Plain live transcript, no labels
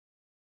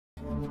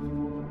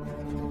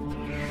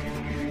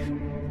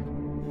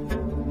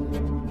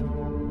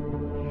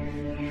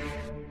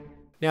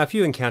Now, if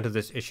you encounter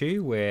this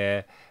issue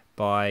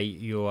whereby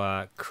you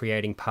are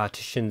creating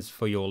partitions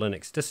for your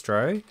Linux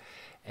distro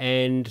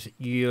and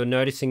you're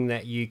noticing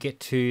that you get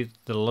to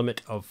the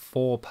limit of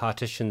 4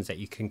 partitions that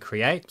you can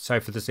create. So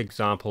for this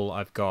example,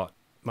 I've got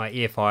my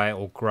EFI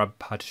or grub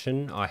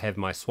partition, I have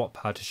my swap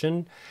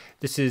partition.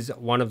 This is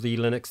one of the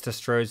Linux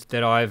distros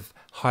that I've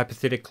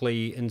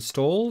hypothetically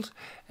installed,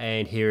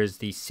 and here is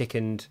the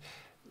second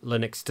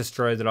Linux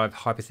distro that I've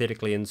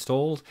hypothetically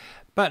installed.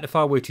 But if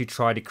I were to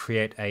try to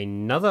create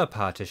another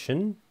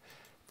partition,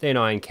 then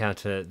I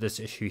encounter this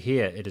issue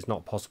here. It is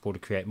not possible to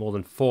create more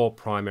than 4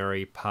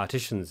 primary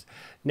partitions.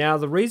 Now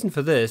the reason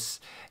for this,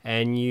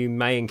 and you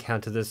may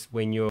encounter this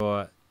when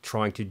you're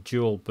trying to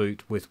dual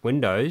boot with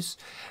Windows,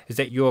 is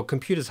that your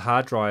computer's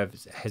hard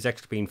drive has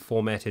actually been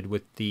formatted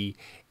with the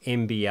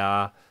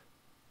MBR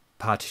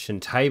partition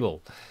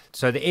table.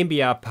 So the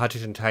MBR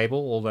partition table,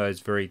 although it's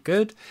very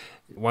good,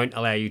 won't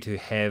allow you to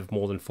have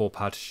more than 4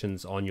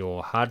 partitions on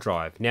your hard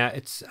drive. Now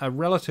it's a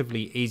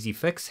relatively easy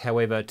fix.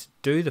 However, to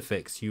do the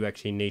fix you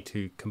actually need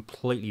to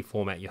completely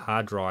format your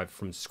hard drive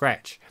from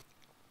scratch.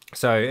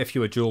 So if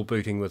you are dual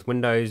booting with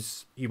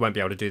Windows, you won't be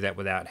able to do that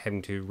without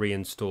having to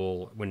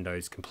reinstall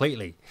Windows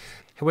completely.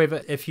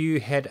 However, if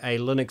you had a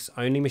Linux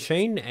only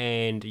machine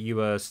and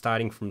you are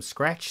starting from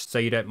scratch, so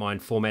you don't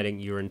mind formatting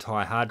your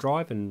entire hard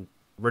drive and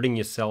ridding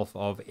yourself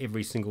of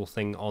every single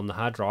thing on the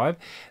hard drive,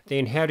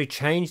 then how to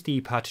change the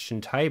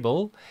partition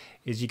table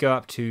is you go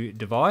up to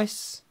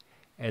Device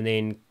and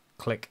then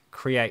click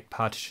Create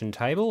Partition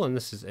Table, and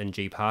this is in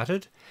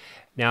GParted.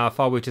 Now if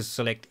I were to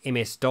select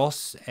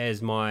MS-DOS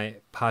as my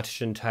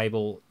partition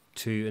table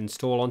to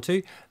install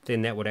onto,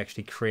 then that would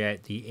actually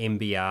create the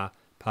MBR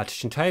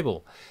partition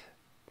table.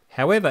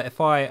 However,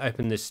 if I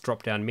open this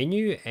drop down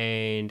menu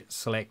and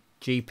select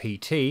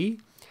GPT,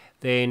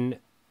 then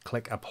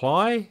click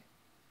Apply,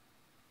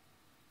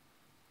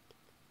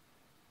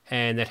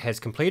 and that has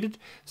completed.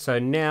 So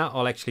now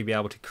I'll actually be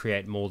able to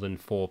create more than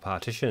 4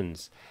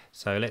 partitions.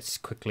 So let's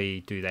quickly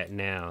do that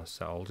now.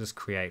 So I'll just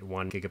create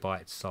 1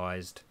 GB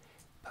sized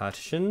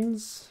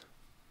partitions.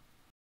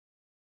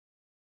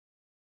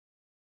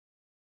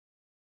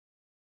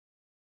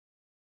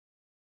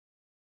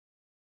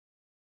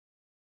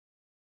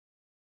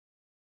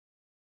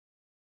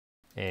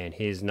 And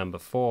here's number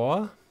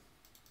 4.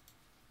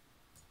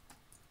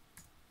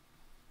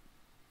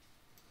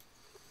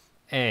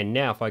 And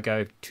now if I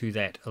go to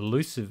that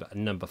elusive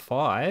number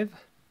 5,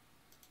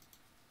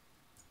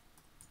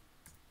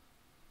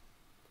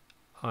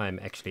 I'm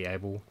actually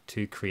able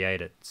to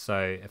create it.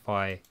 So if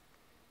I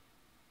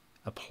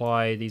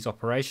apply these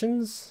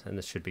operations, and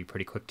this should be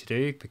pretty quick to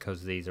do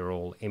because these are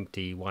all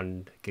empty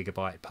 1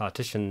 GB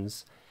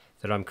partitions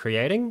that I'm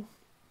creating.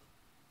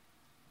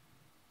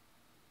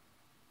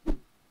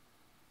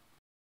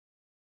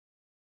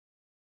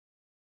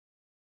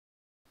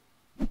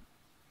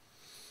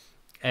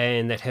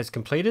 And that has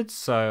completed,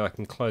 so I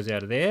can close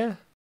out of there.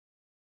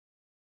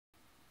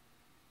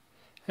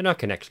 And I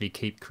can actually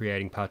keep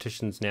creating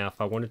partitions now if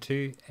I wanted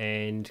to,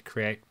 and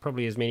create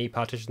probably as many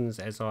partitions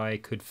as I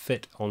could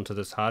fit onto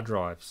this hard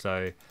drive.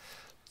 So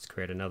let's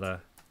create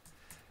another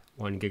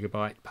 1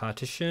 GB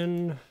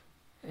partition,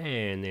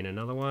 and then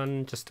another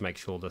one, just to make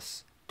sure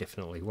this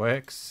definitely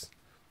works.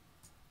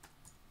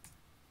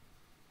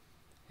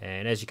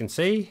 And as you can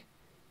see,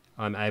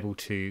 I'm able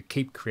to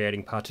keep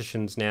creating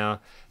partitions now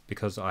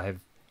because I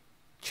have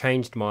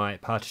changed my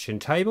partition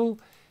table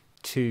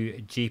to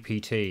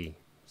GPT.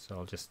 So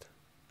I'll just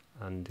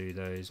undo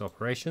those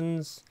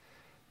operations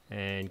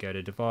and go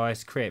to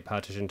Device, Create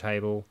Partition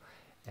Table,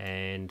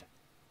 and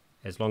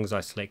as long as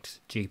I select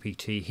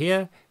GPT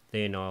here,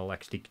 then I'll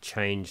actually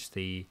change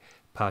the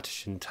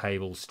partition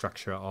table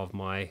structure of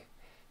my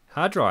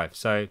hard drive.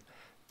 So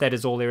that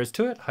is all there is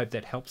to it. Hope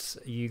that helps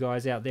you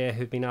guys out there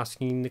who've been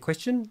asking the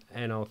question,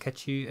 and I'll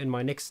catch you in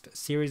my next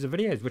series of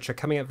videos, which are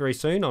coming up very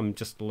soon. I'm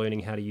just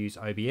learning how to use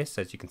OBS.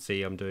 As you can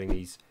see, I'm doing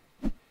these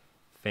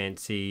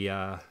fancy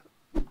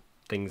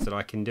things that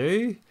I can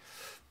do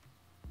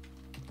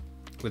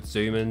with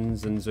zoom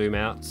ins and zoom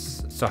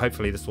outs. So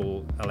hopefully this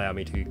will allow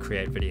me to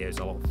create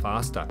videos a lot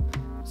faster.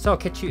 So I'll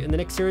catch you in the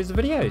next series of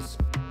videos.